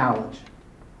another challenge.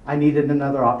 I needed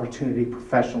another opportunity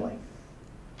professionally.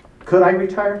 Could I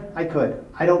retire? I could.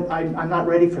 I'm not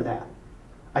ready for that.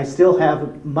 I still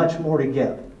have much more to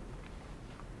give.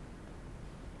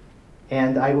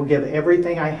 And I will give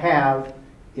everything I have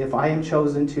if I am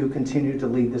chosen to continue to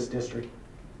lead this district.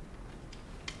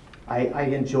 I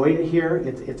enjoyed it here.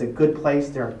 It's a good place.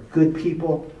 There are good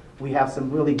people. We have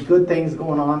some really good things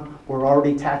going on. We're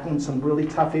already tackling some really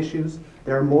tough issues.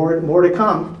 There are more to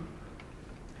come.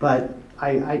 But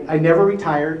I never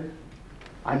retired.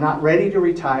 I'm not ready to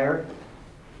retire.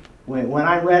 When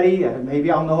I'm ready, maybe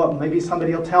I'll know it. Maybe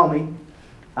somebody will tell me.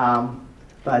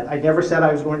 But I never said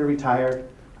I was going to retire.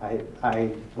 I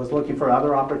was looking for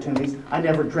other opportunities. I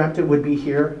never dreamt it would be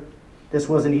here. This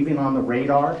wasn't even on the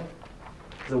radar.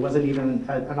 There wasn't even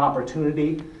an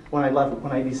opportunity when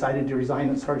I decided to resign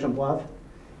at Sergeant Bluff.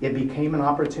 It became an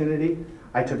opportunity.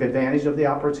 I took advantage of the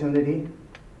opportunity,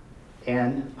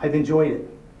 and I've enjoyed it.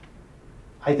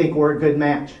 I think we're a good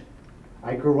match.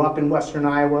 I grew up in Western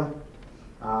Iowa,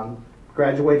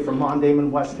 graduated from Mondayman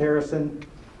West Harrison,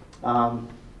 right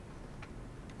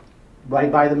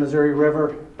by the Missouri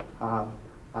River.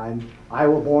 I'm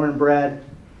Iowa born and bred.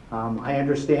 I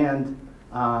understand,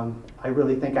 I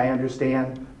really think I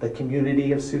understand the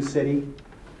community of Sioux City.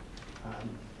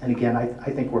 And again, I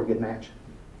think we're a good match.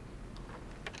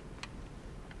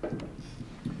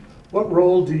 What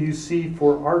role do you see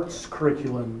for arts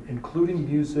curriculum, including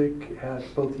music, at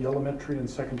both the elementary and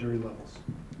secondary levels?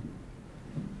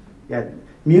 Yeah,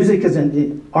 music is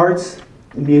arts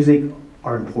and music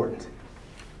are important.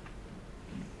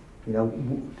 You know,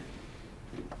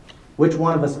 which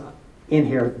one of us in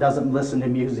here doesn't listen to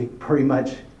music pretty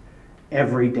much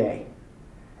every day?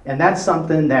 And that's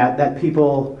something that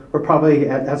people were probably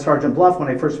at Sergeant Bluff when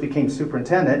I first became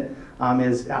superintendent,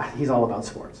 he's all about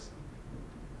sports.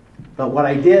 But what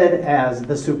I did as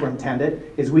the superintendent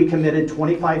is we committed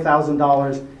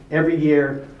 $25,000 every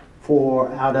year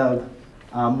out of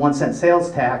 1 cent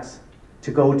sales tax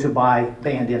to go to buy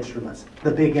band instruments.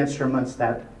 The big instruments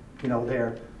that, you know,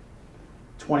 they're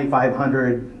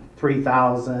 $2,500,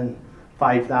 $3,000,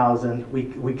 $5,000.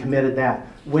 We committed that.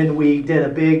 When we did a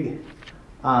big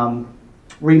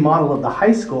remodel of the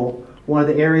high school, one of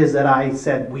the areas that I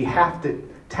said we have to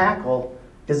tackle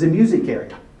is the music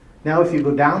area. Now if you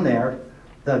go down there,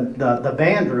 the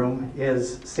band room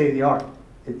is state-of-the-art.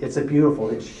 It's a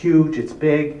beautiful, it's huge, it's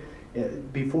big.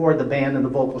 Before, the band and the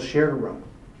vocals shared a room.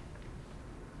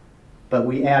 But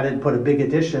we put a big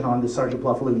addition on the Sergeant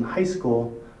Bluff Luton High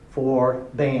School for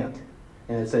band.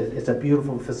 And it's a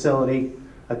beautiful facility.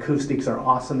 Acoustics are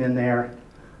awesome in there.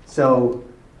 So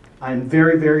I'm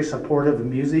very, very supportive of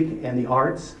music and the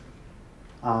arts.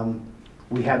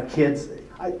 We have kids.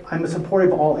 I'm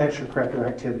supportive of all extracurricular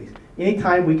activities.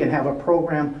 Anytime we can have a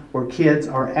program where kids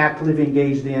are actively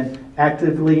engaged in,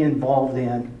 actively involved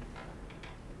in,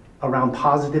 around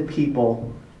positive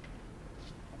people,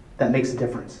 that makes a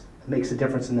difference. It makes a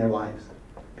difference in their lives.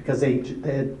 Because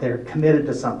they're committed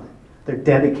to something. They're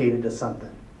dedicated to something.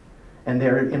 And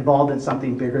they're involved in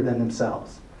something bigger than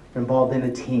themselves. They're involved in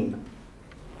a team.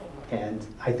 And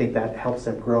I think that helps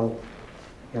them grow,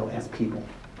 you know, as people.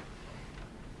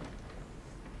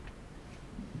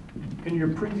 In your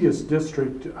previous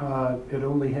district, they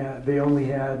only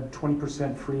had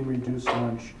 20% free and reduced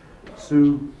lunch.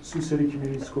 Sioux City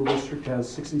Community School District has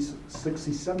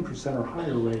 67% or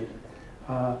higher rate.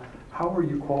 How are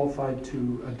you qualified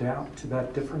to adapt to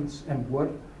that difference, and what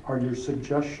are your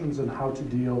suggestions on how to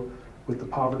deal with the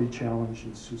poverty challenge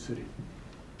in Sioux City?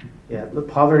 Yeah, the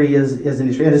poverty is an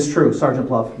issue. It is true. Sergeant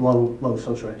Bluff, low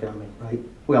socioeconomic, right?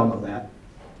 We all know that.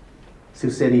 Sioux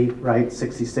City, right,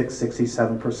 66,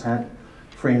 67%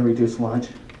 free and reduced lunch.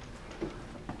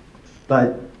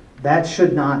 But that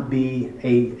should not be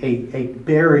a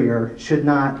barrier, should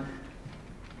not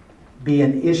be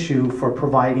an issue for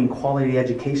providing quality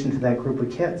education to that group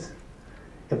of kids.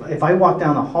 If I walk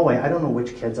down the hallway, I don't know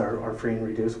which kids are free and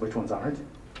reduced, which ones aren't.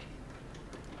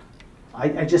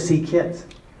 I just see kids.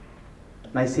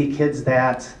 And I see kids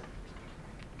that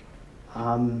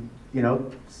you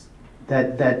know,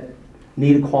 that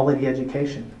need a quality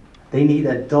education. They need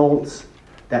adults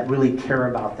that really care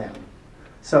about them.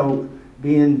 So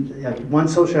being one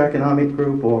socioeconomic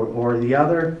group or the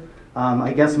other,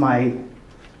 I guess my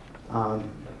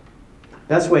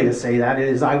best way to say that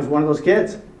is I was one of those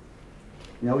kids.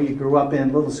 You know, you grew up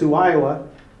in Little Sioux, Iowa.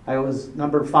 I was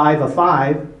number 5 of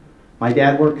 5. My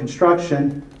dad worked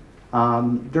construction,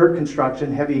 dirt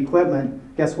construction, heavy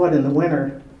equipment. Guess what? In the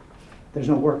winter, there's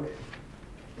no work.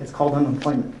 It's called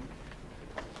unemployment.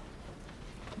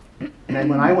 And then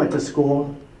when I went to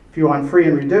school, if you were on free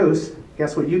and reduced,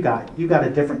 guess what you got? You got a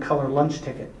different color lunch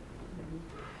ticket.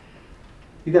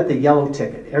 You got the yellow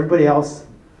ticket. Everybody else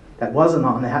that wasn't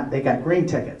on that, they got green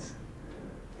tickets.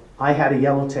 I had a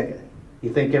yellow ticket.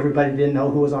 You think everybody didn't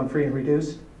know who was on free and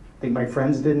reduced? Think my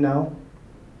friends didn't know?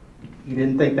 You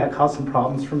didn't think that caused some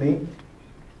problems for me?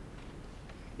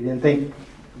 You didn't think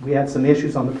we had some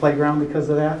issues on the playground because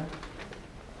of that?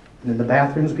 And in the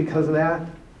bathrooms because of that?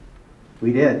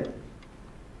 We did.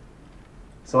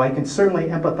 So I can certainly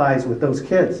empathize with those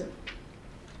kids.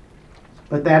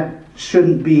 But that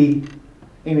shouldn't be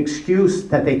an excuse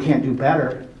that they can't do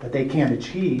better, that they can't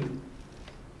achieve.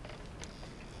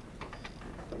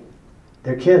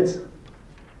 They're kids.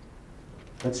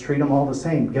 Let's treat them all the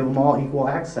same. Give them all equal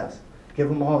access. Give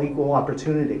them all equal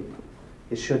opportunity.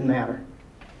 It shouldn't matter.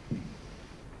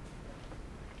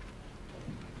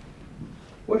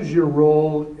 What is your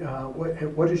role?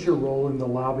 What is your role in the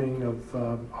lobbying of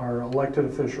our elected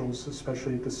officials,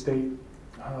 especially at the state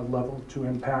level, to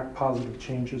impact positive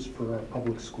changes for our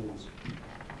public schools?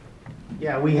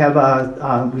 Yeah, we had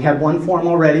one forum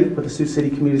already with the Sioux City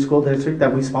Community School District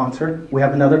that we sponsor. We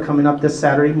have another coming up this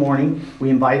Saturday morning. We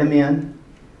invite them in.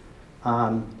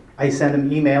 I send them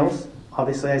emails.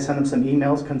 Obviously, I send them some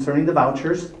emails concerning the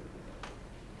vouchers.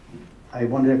 I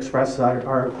wanted to express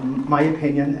my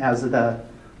opinion as the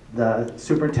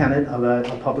superintendent of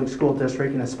a public school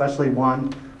district, and especially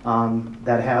one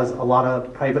that has a lot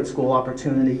of private school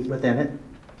opportunity within it.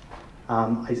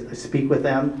 I speak with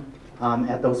them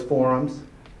at those forums,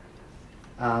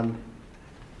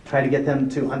 try to get them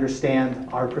to understand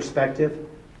our perspective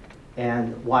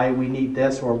and why we need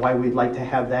this, or why we'd like to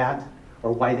have that,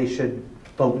 or why they should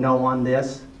vote no on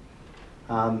this.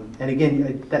 And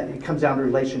again, it comes down to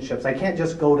relationships. I can't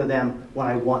just go to them when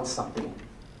I want something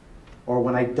or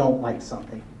when I don't like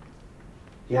something.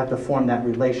 You have to form that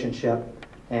relationship.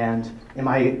 And am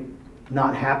I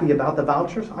not happy about the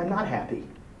vouchers? I'm not happy.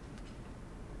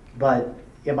 But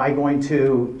am I going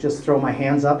to just throw my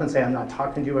hands up and say, I'm not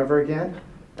talking to you ever again?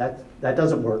 That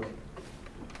doesn't work.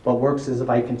 What works is if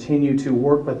I continue to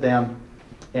work with them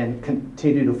and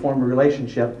continue to form a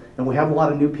relationship. And we have a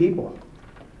lot of new people.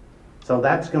 So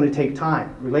that's going to take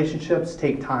time. Relationships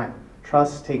take time.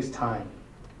 Trust takes time.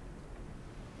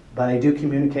 But I do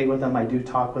communicate with them. I do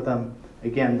talk with them.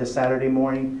 Again, this Saturday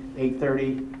morning,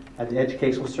 8:30 at the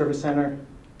Educational Service Center.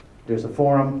 There's a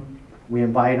forum. We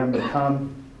invite them to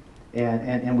come,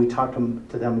 and we talk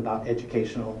to them about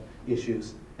educational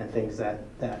issues and things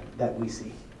that we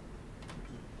see.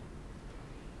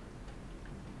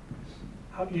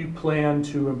 How do you plan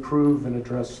to improve and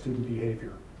address student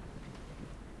behavior?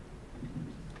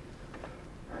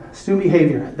 Student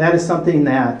behavior, that is something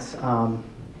that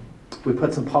we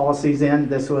put some policies in.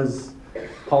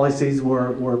 Policies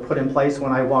were put in place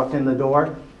when I walked in the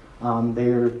door.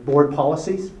 They're board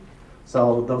policies.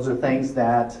 So those are things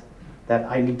that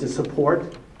I need to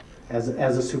support as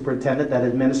a superintendent, that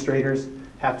administrators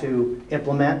have to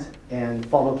implement and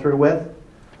follow through with.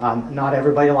 Not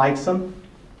everybody likes them,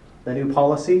 the new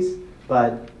policies,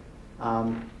 but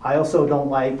I also don't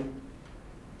like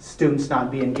students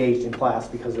not be engaged in class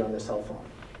because they're on their cell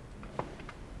phone.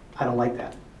 I don't like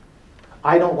that.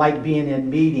 I don't like being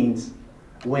in meetings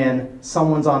when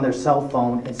someone's on their cell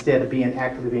phone instead of being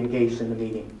actively engaged in the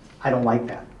meeting. I don't like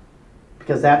that,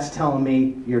 because that's telling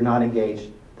me you're not engaged.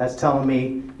 That's telling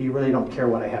me you really don't care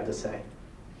what I have to say.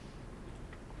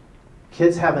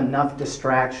 Kids have enough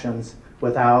distractions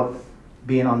without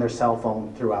being on their cell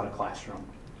phone throughout a classroom.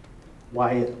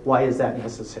 Why is that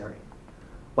necessary?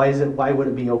 Why would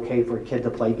it be okay for a kid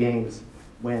to play games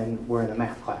when we're in a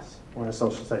math class, we're in a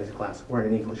social studies class, we're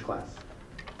in an English class?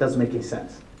 It doesn't make any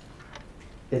sense.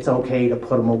 It's okay to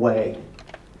put them away.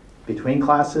 Between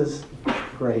classes,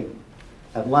 great.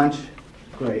 At lunch,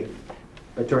 great.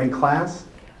 But during class,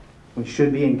 we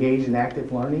should be engaged in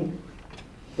active learning.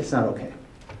 It's not okay.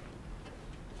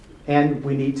 And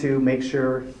we need to make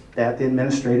sure that the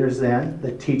administrators then,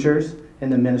 the teachers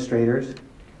and the administrators,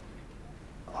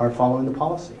 are following the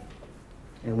policy.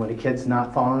 And when a kid's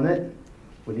not following it,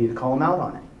 we need to call them out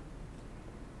on it.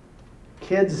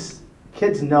 Kids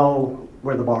kids know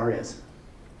where the bar is.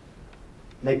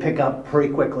 They pick up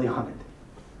pretty quickly on it.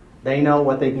 They know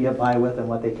what they can get by with and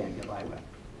what they can't get by with.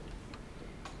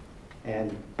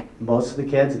 And most of the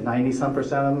kids, 90-some%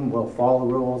 of them, will follow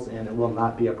the rules and it will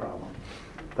not be a problem.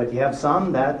 But you have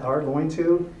some that are going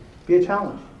to be a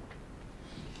challenge.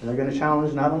 And they're going to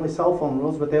challenge not only cell phone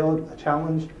rules, but they'll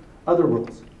challenge other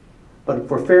rules. But if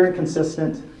we're fair and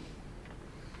consistent,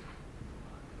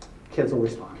 kids will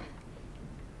respond.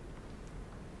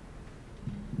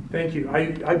 Thank you.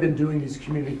 I've been doing these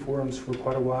community forums for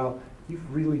quite a while.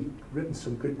 You've really written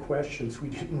some good questions. We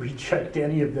didn't reject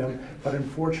any of them, but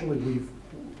unfortunately we've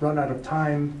run out of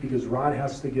time because Rod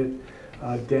has to get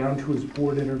down to his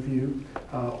board interview.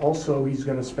 Also, he's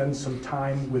going to spend some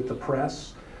time with the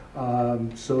press,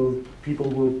 so people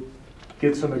will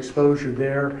get some exposure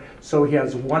there. So he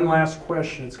has one last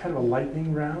question. It's kind of a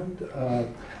lightning round.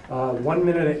 1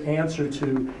 minute answer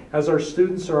to, as our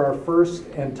students are our first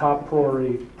and top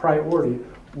priority,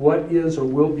 what is or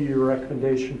will be your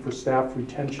recommendation for staff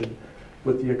retention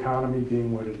with the economy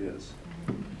being what it is?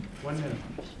 1 minute.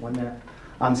 1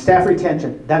 minute. Staff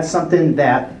retention, that's something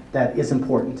that is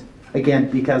important.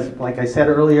 Again, because like I said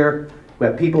earlier, we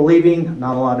have people leaving,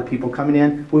 not a lot of people coming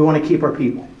in. We want to keep our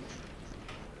people.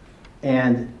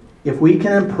 And if we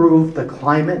can improve the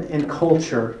climate and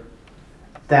culture,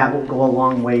 that will go a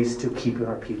long ways to keeping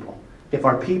our people. If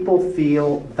our people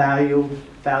feel valued,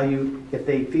 if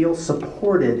they feel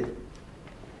supported,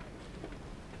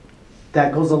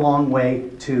 that goes a long way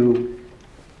to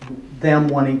them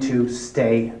wanting to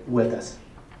stay with us.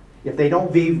 If they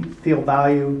don't feel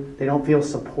valued, they don't feel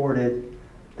supported,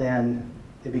 then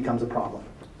it becomes a problem.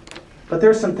 But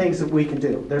there's some things that we can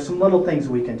do. There's some little things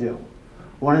we can do.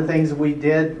 One of the things we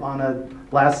did on a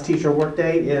last teacher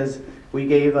workday is we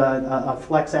gave a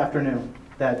flex afternoon,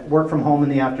 that work from home in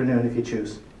the afternoon if you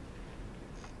choose.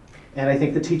 And I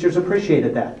think the teachers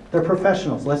appreciated that. They're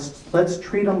professionals. Let's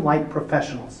treat them like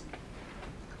professionals.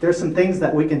 There's some things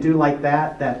that we can do like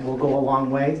that that will go a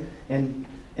long way. And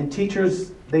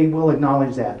teachers, they will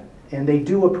acknowledge that. And they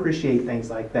do appreciate things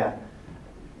like that.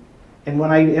 And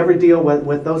when I ever deal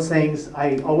with those things,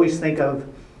 I always think of,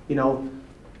 you know,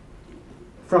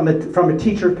 from a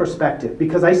teacher perspective,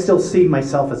 because I still see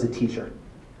myself as a teacher.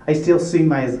 I still see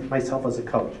myself as a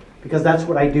coach, because that's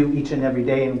what I do each and every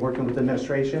day in working with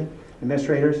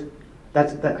administrators.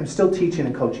 I'm still teaching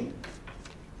and coaching.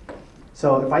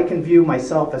 So if I can view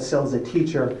myself as still as a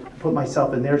teacher, put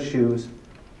myself in their shoes,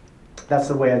 that's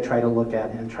the way I try to look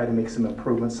at it and try to make some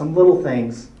improvements, some little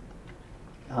things.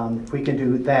 If we can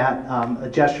do that, a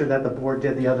gesture that the board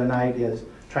did the other night is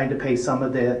trying to pay some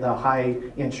of the high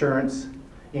insurance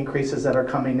increases that are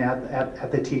coming at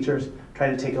the teachers, try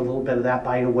to take a little bit of that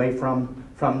bite away from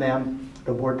them.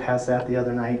 The board passed that the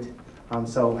other night.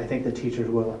 So I think the teachers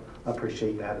will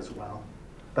appreciate that as well.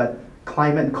 But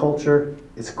climate and culture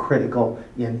is critical,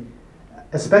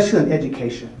 especially in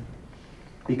education,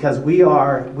 because we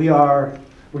are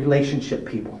relationship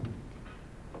people.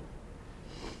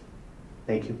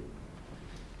 Thank you.